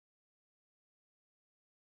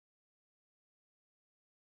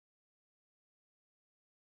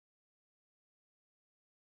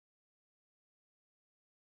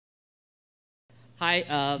Hi,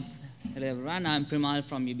 hello everyone. I'm Primal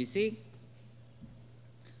from UBC.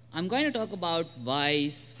 I'm going to talk about why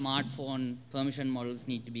smartphone permission models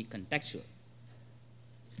need to be contextual.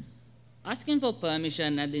 Asking for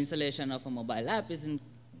permission at the installation of a mobile app isn't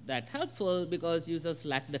that helpful because users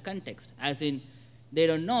lack the context, as in they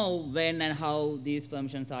don't know when and how these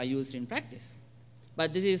permissions are used in practice.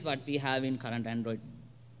 But this is what we have in current Android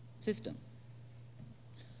system.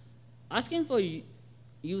 Asking for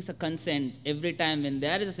user consent every time when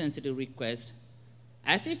there is a sensitive request,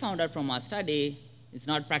 as we found out from our study, is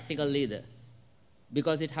not practical either,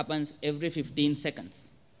 because it happens every 15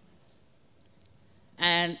 seconds.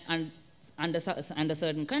 And under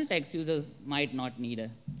certain contexts, users might not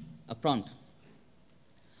need a prompt.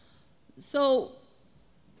 So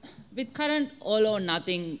with current all or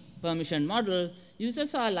nothing permission model,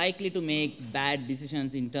 users are likely to make bad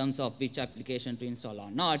decisions in terms of which application to install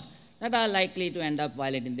or not, that are likely to end up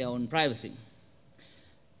violating their own privacy.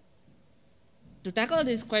 To tackle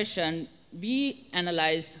this question, we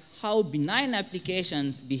analyzed how benign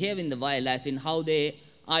applications behave in the wild, as in how they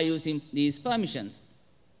are using these permissions.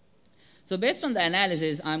 So based on the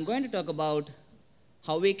analysis, I'm going to talk about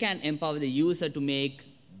how we can empower the user to make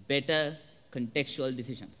better contextual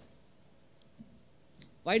decisions.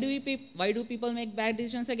 Why do people make bad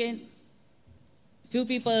decisions again? Few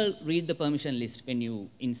people read the permission list when you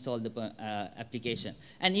install the application,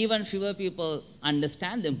 and even fewer people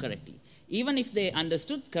understand them correctly. Even if they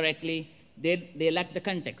understood correctly, they lack the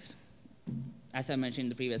context, as I mentioned in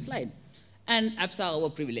the previous slide. And apps are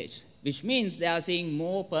overprivileged, which means they are seeing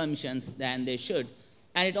more permissions than they should,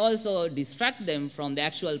 and it also distracts them from the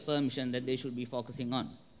actual permission that they should be focusing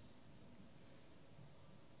on.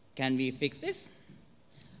 Can we fix this?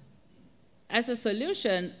 As a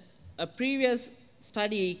solution, a previous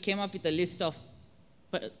study came up with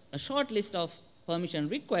a short list of permission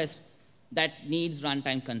requests that needs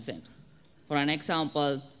runtime consent. For an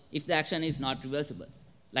example, if the action is not reversible,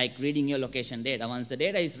 like reading your location data. Once the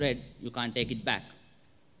data is read, you can't take it back.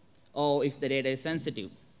 Or if the data is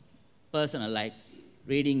sensitive, personal, like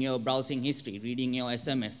reading your browsing history, reading your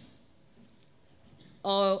SMS.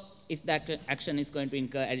 Or if that action is going to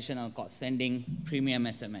incur additional costs, sending premium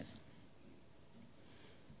SMS.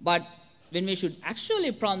 But when we should actually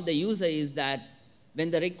prompt the user is that when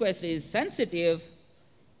the request is sensitive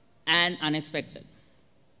and unexpected.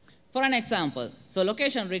 For an example, so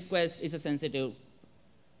location request is a sensitive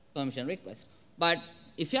permission request. But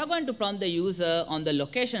if you're going to prompt the user on the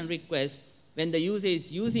location request when the user is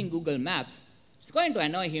using Google Maps, it's going to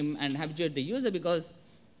annoy him and habituate the user because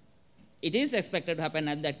it is expected to happen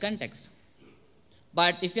at that context.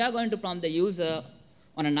 But if you are going to prompt the user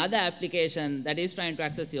on another application that is trying to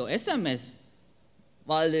access your SMS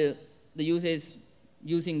while the user is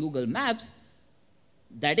using Google Maps,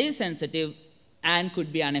 that is sensitive and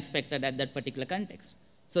could be unexpected at that particular context.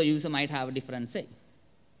 So user might have a different say.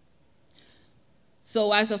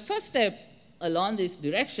 So as a first step along this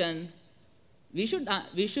direction, we should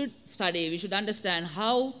understand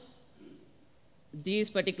how these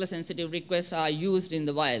particular sensitive requests are used in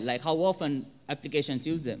the wild, like how often applications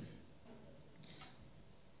use them.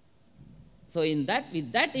 So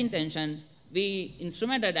with that intention, we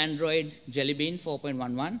instrumented Android Jelly Bean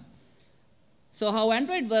 4.11. So how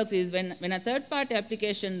Android works is when a third-party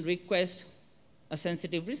application requests a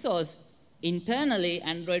sensitive resource, internally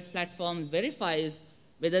Android platform verifies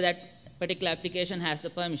whether that particular application has the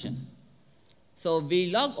permission. So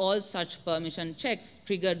we log all such permission checks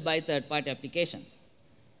triggered by third-party applications.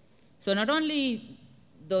 So not only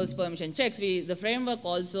those permission checks, the framework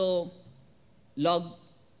also log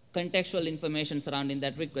contextual information surrounding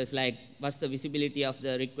that request, like what's the visibility of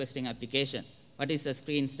the requesting application, what is the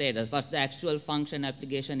screen status, what's the actual function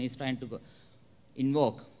application is trying to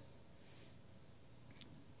invoke.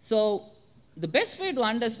 So the best way to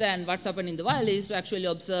understand what's happening in the wild is to actually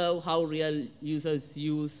observe how real users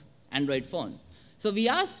use Android phone. So we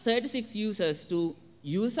asked 36 users to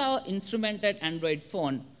use our instrumented Android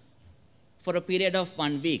phone for a period of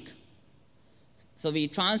 1 week. So we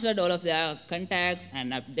transferred all of their contacts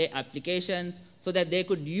and applications so that they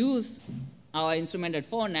could use our instrumented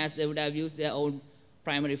phone as they would have used their own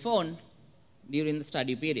primary phone during the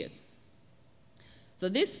study period. So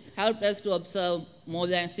this helped us to observe more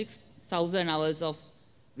than 6,000 hours of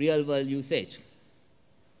real-world usage.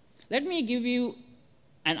 Let me give you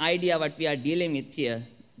an idea what we are dealing with here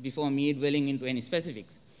before me dwelling into any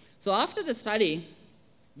specifics. So after the study,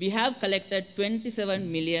 we have collected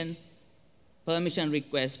 27 million permission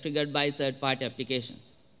requests triggered by third-party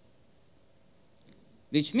applications,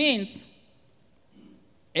 which means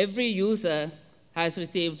every user has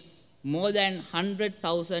received more than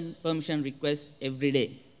 100,000 permission requests every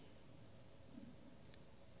day.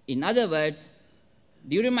 In other words,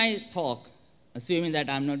 during my talk, assuming that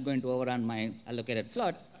I'm not going to overrun my allocated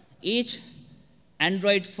slot, each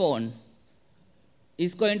Android phone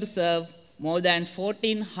is going to serve more than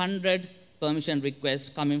 1,400 permission requests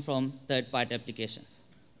coming from third-party applications,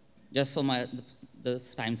 just for the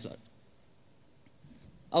time slot.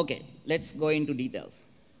 Okay, let's go into details.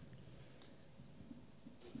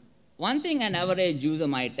 One thing an average user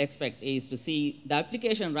might expect is to see the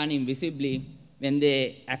application running visibly when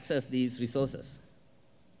they access these resources.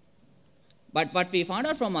 But what we found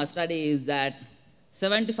out from our study is that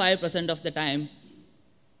 75% of the time,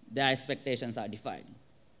 their expectations are defied.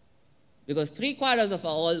 Because 3/4 of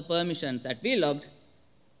all permissions that we logged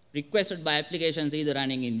requested by applications either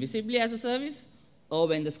running invisibly as a service or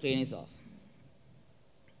when the screen is off.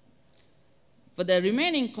 For the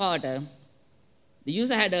remaining quarter, the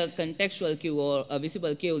user had a contextual queue or a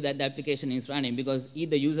visible queue that the application is running because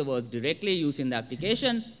either user was directly using the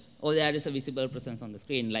application or there is a visible presence on the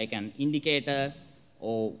screen, like an indicator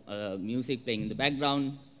or music playing in the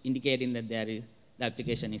background, indicating that the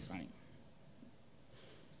application is running.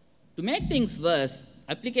 To make things worse,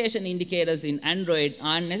 application indicators in Android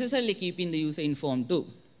aren't necessarily keeping the user informed too.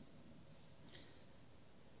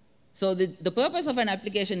 So the purpose of an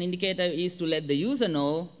application indicator is to let the user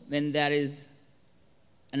know when there is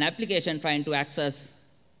an application trying to access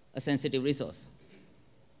a sensitive resource.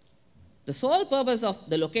 The sole purpose of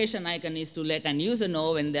the location icon is to let an user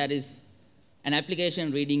know when there is an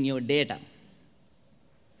application reading your data.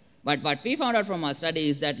 But what we found out from our study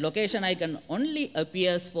is that location icon only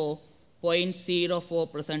appears for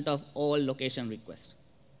 0.04% of all location requests.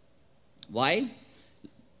 Why?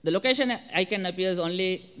 The location icon appears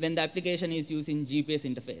only when the application is using GPS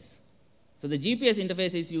interface. So the GPS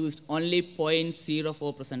interface is used only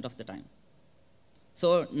 0.04% of the time.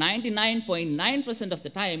 So 99.9% of the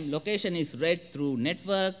time, location is read through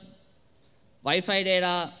network, Wi-Fi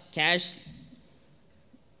data, cache,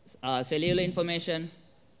 cellular information.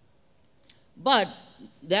 But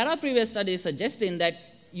there are previous studies suggesting that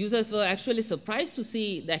users were actually surprised to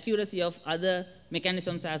see the accuracy of other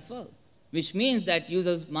mechanisms as well, which means that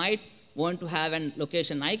users might want to have a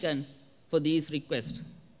location icon for these requests.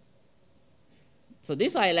 So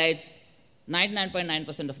this highlights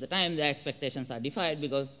 99.9% of the time their expectations are defied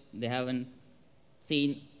because they haven't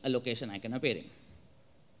seen a location icon appearing.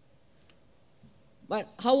 But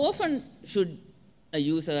how often should a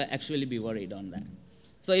user actually be worried on that?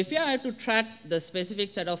 So if you are to track the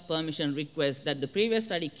specific set of permission requests that the previous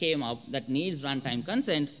study came up that needs runtime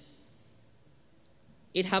consent,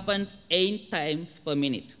 it happens 8 times per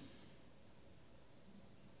minute.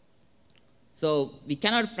 So we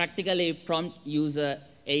cannot practically prompt user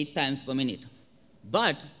 8 times per minute.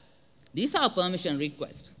 But these are permission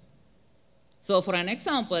requests. So for an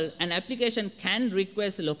example, an application can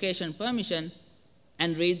request location permission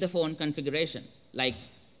and read the phone configuration, like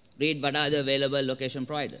read what are the available location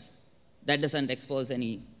providers. That doesn't expose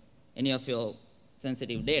any of your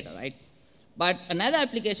sensitive data, right? But another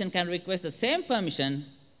application can request the same permission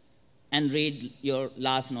and read your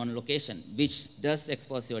last known location, which does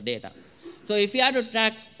expose your data. So if you are to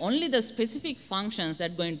track only the specific functions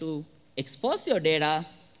that are going to expose your data,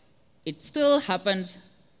 it still happens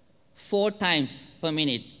 4 times per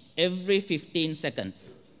minute, every 15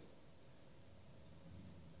 seconds.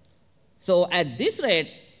 So at this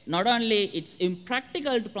rate, not only it's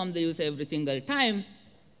impractical to prompt the user every single time,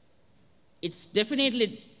 it's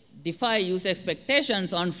definitely defy user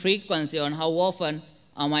expectations on frequency, on how often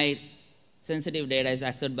my sensitive data is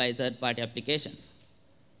accessed by third-party applications.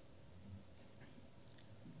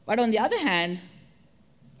 But on the other hand,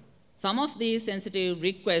 some of these sensitive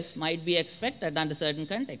requests might be expected under certain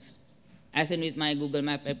contexts, as in with my Google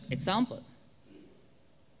Map example.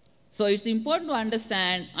 So it's important to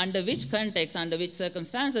understand under which context, under which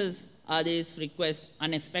circumstances are these requests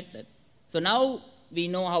unexpected. So now we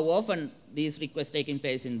know how often these requests taking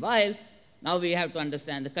place in while. Now we have to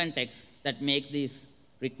understand the context that make these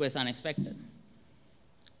requests unexpected.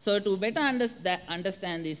 So to better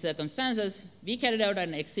understand these circumstances, we carried out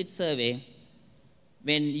an exit survey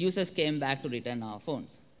when users came back to return our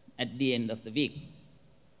phones at the end of the week.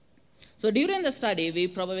 So during the study, we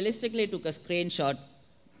probabilistically took a screenshot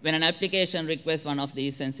when an application requests one of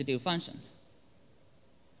these sensitive functions.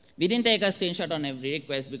 We didn't take a screenshot on every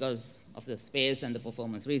request because of the space and the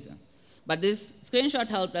performance reasons. But this screenshot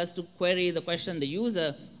helped us to query the question the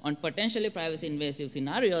user on potentially privacy invasive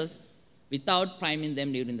scenarios without priming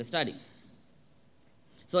them during the study.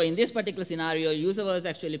 So in this particular scenario, user was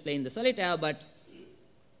actually playing the solitaire, but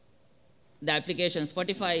the application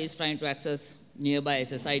Spotify is trying to access nearby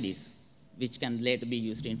SSIDs, which can later be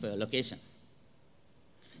used in for your location.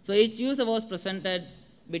 So each user was presented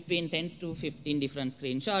between 10 to 15 different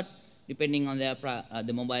screenshots, depending on their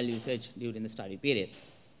the mobile usage during the study period.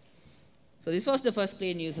 So this was the first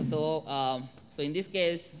screen user. So in this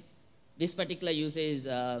case, this particular user is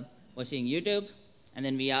watching YouTube, and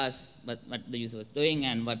then we asked what the user was doing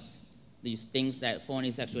and what these things that phone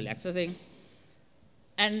is actually accessing.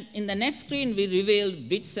 And in the next screen, we revealed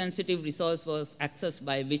which sensitive resource was accessed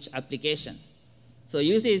by which application. So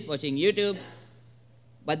user is watching YouTube,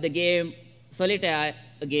 but the game Solitaire,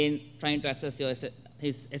 again, trying to access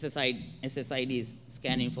his SSIDs,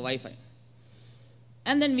 scanning for Wi-Fi.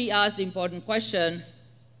 And then we asked the important question,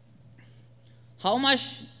 how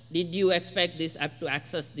much did you expect this app to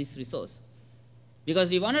access this resource?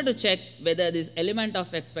 Because we wanted to check whether this element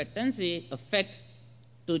of expectancy affect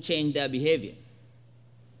to change their behavior.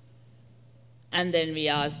 And then we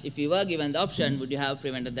asked, if you were given the option, would you have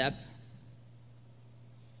prevented the app?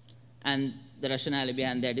 And the rationale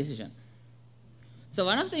behind their decision. So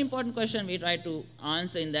one of the important questions we tried to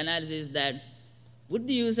answer in the analysis is that, would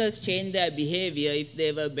the users change their behavior if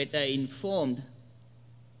they were better informed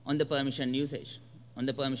on the permission usage, on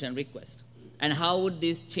the permission request? And how would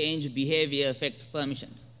this change behavior affect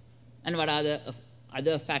permissions? And what are the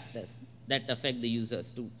other factors that affect the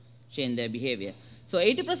users to change their behavior? So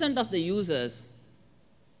 80% of the users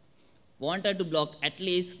wanted to block at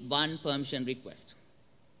least one permission request.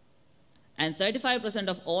 And 35%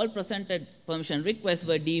 of all presented permission requests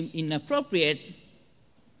were deemed inappropriate,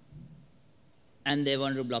 and they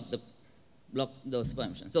wanted to block those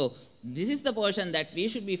permissions. So this is the portion that we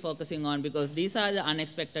should be focusing on, because these are the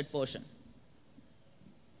unexpected portion.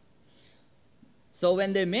 So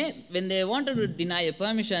when they wanted to deny a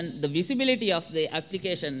permission, the visibility of the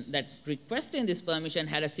application that requesting this permission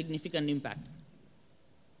had a significant impact,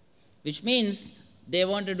 which means they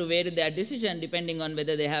wanted to vary their decision depending on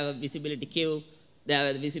whether they have a visibility queue, they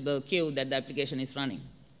have a visible queue that the application is running.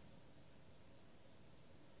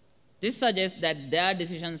 This suggests that their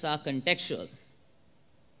decisions are contextual.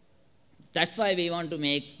 That's why we want to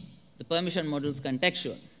make the permission modules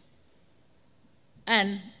contextual.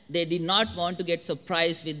 And they did not want to get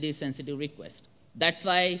surprised with this sensitive request. That's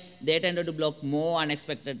why they tended to block more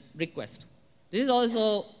unexpected requests. This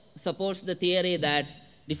also supports the theory that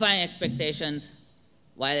defining expectations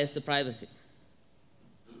violates the privacy.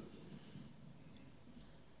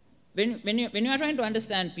 When you are trying to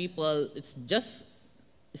understand people, it's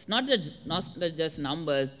not just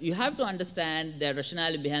numbers. You have to understand their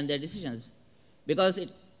rationale behind their decisions, because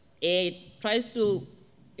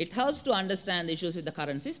it helps to understand the issues with the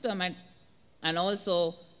current system and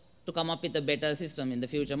also to come up with a better system in the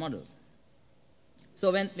future models.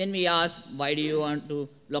 So when we ask, why do you want to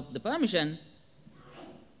block the permission,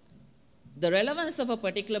 the relevance of a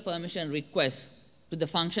particular permission request to the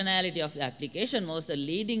functionality of the application was the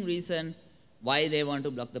leading reason why they want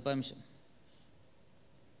to block the permission.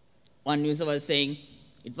 One user was saying,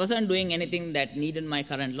 it wasn't doing anything that needed my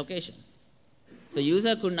current location. So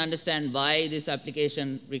user couldn't understand why this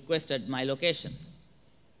application requested my location.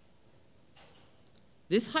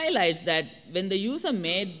 This highlights that when the user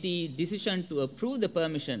made the decision to approve the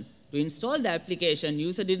permission to install the application,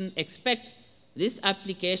 user didn't expect this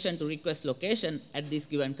application to request location at this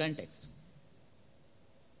given context.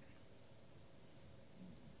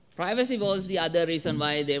 Privacy was the other reason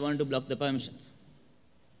why they want to block the permissions.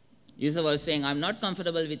 User was saying, I'm not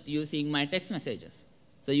comfortable with you seeing my text messages.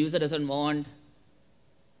 So user doesn't want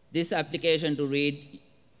this application to read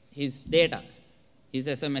his data, his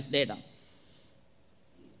SMS data.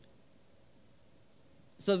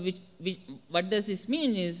 So what does this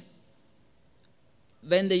mean is,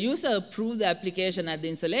 when the user approved the application at the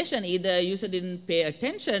installation, either user didn't pay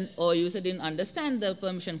attention or user didn't understand the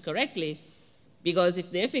permission correctly, because if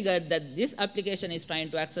they figured that this application is trying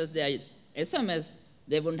to access their SMS,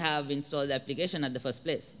 they wouldn't have installed the application at the first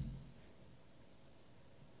place.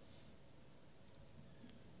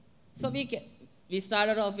 So we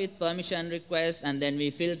started off with permission request, and then we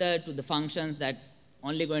filtered to the functions that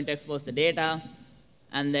only going to expose the data,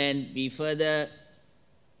 and then we further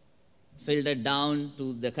filtered down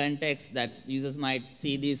to the context that users might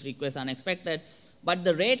see these requests unexpected, but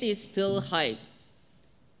the rate is still high.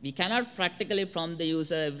 We cannot practically prompt the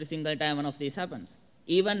user every single time one of these happens,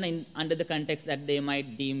 even under the context that they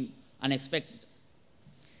might deem unexpected.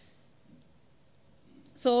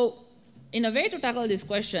 So in a way to tackle this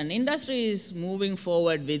question, industry is moving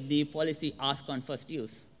forward with the policy ask on first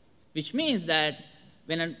use, which means that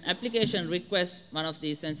when an application requests one of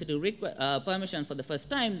these sensitive permissions for the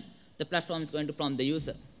first time, the platform is going to prompt the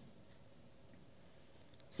user.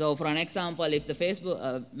 So for an example, if the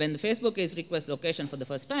Facebook, when the Facebook is request location for the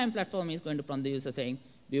first time, platform is going to prompt the user saying,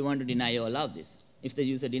 do you want to deny or allow this? If the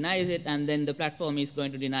user denies it, and then the platform is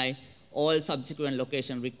going to deny all subsequent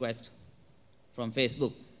location requests from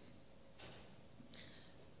Facebook.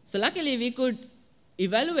 So luckily, we could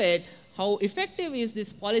evaluate how effective is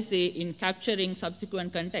this policy in capturing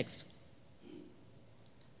subsequent context.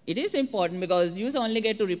 It is important because user only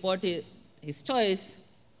get to report his choice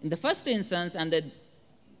in the first instance, and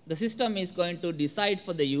the system is going to decide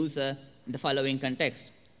for the user in the following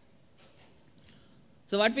context.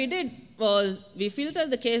 So what we did was we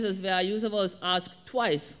filtered the cases where a user was asked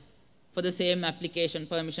twice for the same application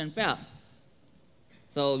permission pair.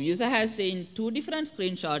 So user has seen 2 different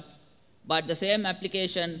screenshots, but the same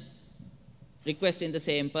application request in the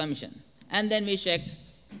same permission. And then we checked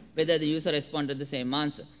whether the user responded the same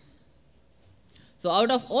answer. So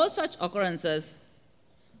out of all such occurrences,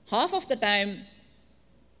 half of the time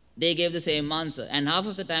they gave the same answer, and half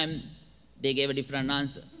of the time they gave a different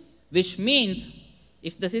answer, which means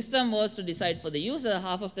if the system was to decide for the user,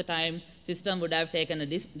 half of the time system would have taken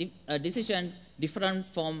a decision different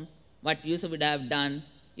from what user would have done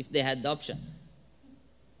if they had the option.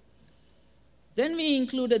 Then we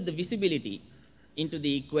included the visibility into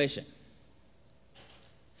the equation.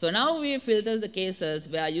 So now we filter the cases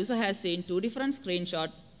where user has seen 2 different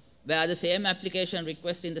screenshots where the same application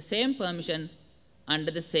request in the same permission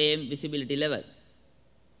under the same visibility level.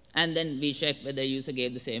 And then we check whether user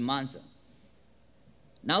gave the same answer.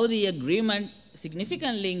 Now the agreement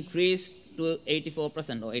significantly increased to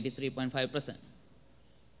 84% or 83.5%,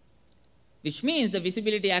 which means the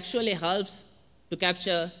visibility actually helps to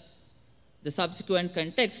capture the subsequent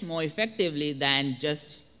context more effectively than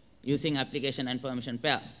just using application and permission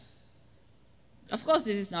pair. Of course,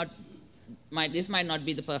 this might not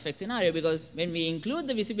be the perfect scenario, because when we include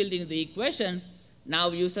the visibility in the equation, now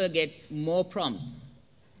user get more prompts,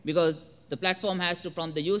 because the platform has to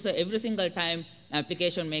prompt the user every single time an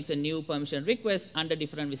application makes a new permission request under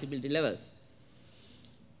different visibility levels.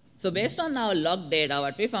 So based on our log data,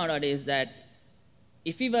 what we found out is that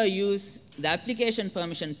if we were to use the application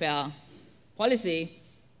permission pair policy,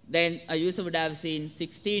 then a user would have seen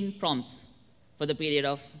 16 prompts for the period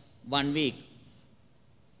of 1 week.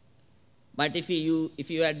 But if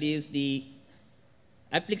you had used the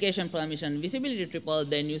application permission visibility triple,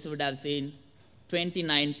 then user would have seen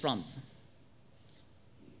 29 prompts.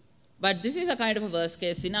 But this is a kind of a worst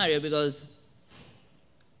case scenario, because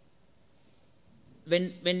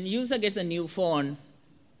when user gets a new phone,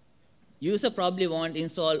 user probably won't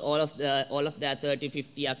install all of their 30,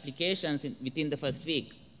 50 applications within the first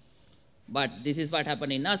week. But this is what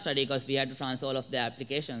happened in our study, because we had to transfer all of the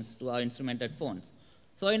applications to our instrumented phones.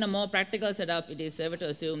 So in a more practical setup, it is safe to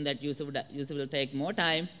assume that user will take more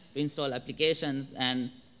time to install applications, and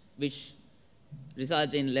which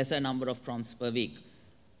result in lesser number of prompts per week.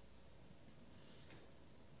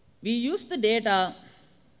 We used the data,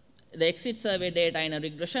 the exit survey data, in a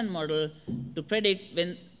regression model to predict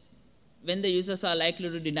when the users are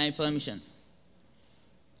likely to deny permissions.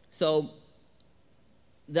 So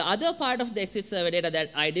the other part of the exit survey data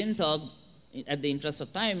that I didn't talk at the interest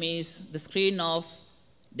of time is the screen off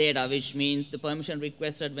data, which means the permission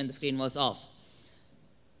requested when the screen was off.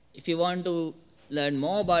 If you want to learn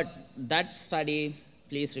more about that study,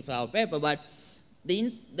 please refer our paper. But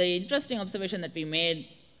the interesting observation that we made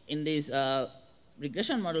in these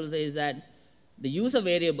regression models is that the user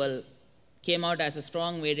variable came out as a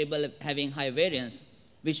strong variable having high variance,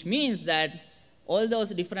 which means that all those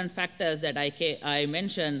different factors that I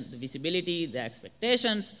mentioned, the visibility, the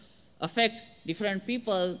expectations, affect different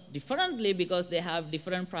people differently because they have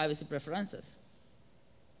different privacy preferences.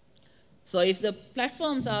 So if the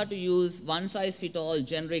platforms are to use one-size-fits-all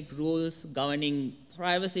generic rules governing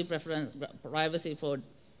privacy for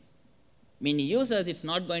many users, it's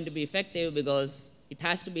not going to be effective, because it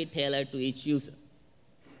has to be tailored to each user.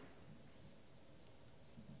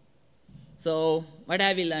 So what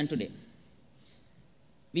have we learned today?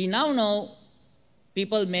 We now know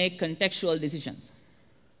people make contextual decisions.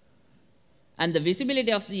 And the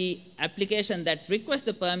visibility of the application that requests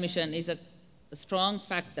the permission is a strong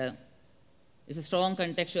factor, is a strong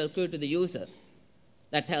contextual cue to the user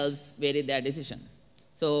that helps vary their decision.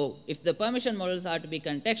 So if the permission models are to be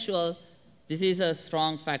contextual, this is a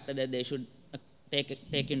strong factor that they should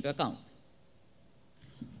take into account.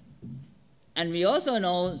 And we also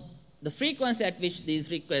know the frequency at which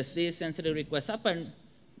these sensitive requests happen,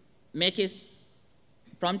 make it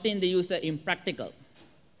prompting the user impractical.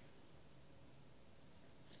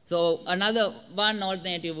 So one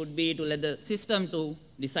alternative would be to let the system to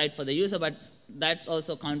decide for the user, but that's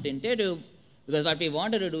also counterintuitive, Because what we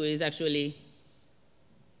wanted to do is actually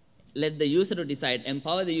let the user to decide,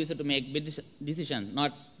 empower the user to make decisions,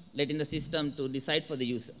 not letting the system to decide for the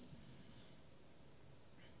user.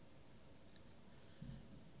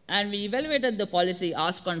 And we evaluated the policy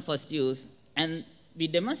Ashkan first use, and we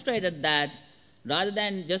demonstrated that rather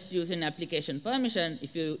than just using application permission,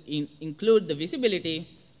 if you include the visibility,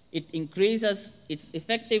 it increases its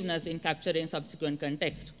effectiveness in capturing subsequent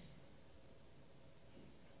context.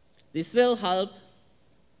 This will help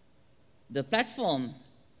the platform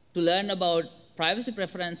to learn about privacy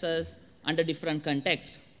preferences under different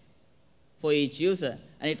contexts for each user,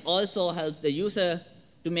 and it also helps the user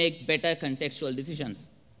to make better contextual decisions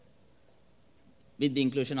with the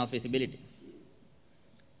inclusion of visibility.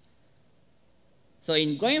 So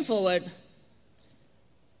in going forward,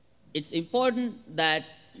 it's important that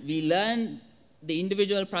we learn the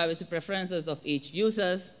individual privacy preferences of each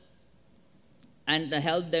users and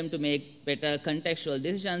help them to make better contextual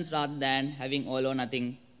decisions rather than having all or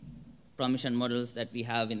nothing permission models that we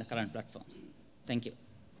have in the current platforms. Thank you.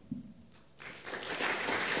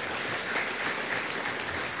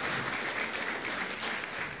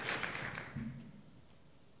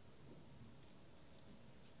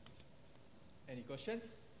 Any questions?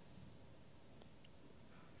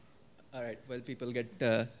 All right, while people get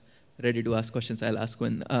ready to ask questions, I'll ask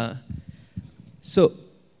one. So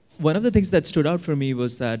one of the things that stood out for me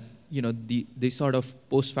was that the sort of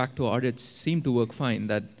post-facto audits seem to work fine.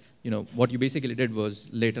 That what you basically did was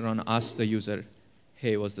later on ask the user,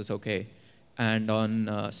 hey, was this okay? And on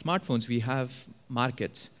smartphones, we have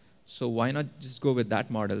markets. So why not just go with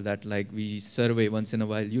that model that like we survey once in a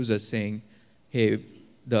while users saying, hey,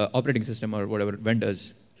 the operating system or whatever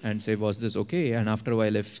vendors, and say, was this okay? And after a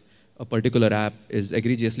while, if a particular app is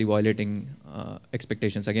egregiously violating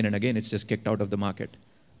expectations again and again, it's just kicked out of the market.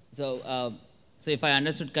 So, so if I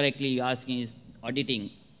understood correctly, you're asking is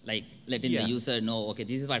auditing, like letting the user know, okay,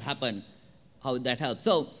 this is what happened, how that helps.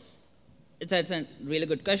 So it's a really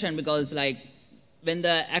good question, because like when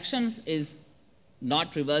the actions is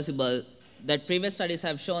not reversible, that previous studies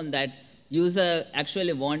have shown that user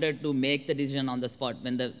actually wanted to make the decision on the spot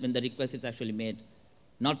when the request is actually made,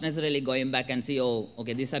 not necessarily going back and see, oh,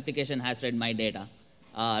 okay, this application has read my data,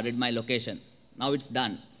 read my location. Now it's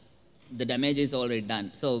done. The damage is already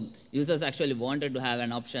done. So users actually wanted to have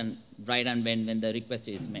an option right and when the request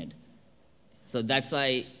is made. So that's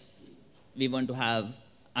why we want to have,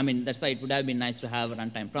 that's why it would have been nice to have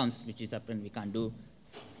runtime prompts, which is something we can't do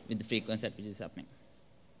with the frequency at which is happening.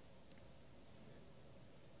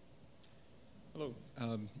 Hello.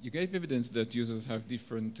 You gave evidence that users have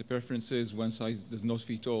different preferences, one size does not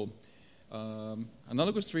fit all.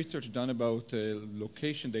 Analogous research done about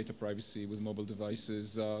location data privacy with mobile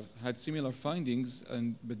devices had similar findings,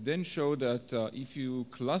 but then showed that if you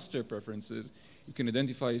cluster preferences, you can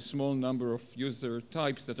identify a small number of user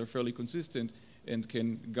types that are fairly consistent and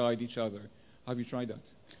can guide each other. Have you tried that?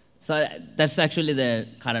 So that's actually the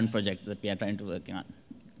current project that we are trying to work on.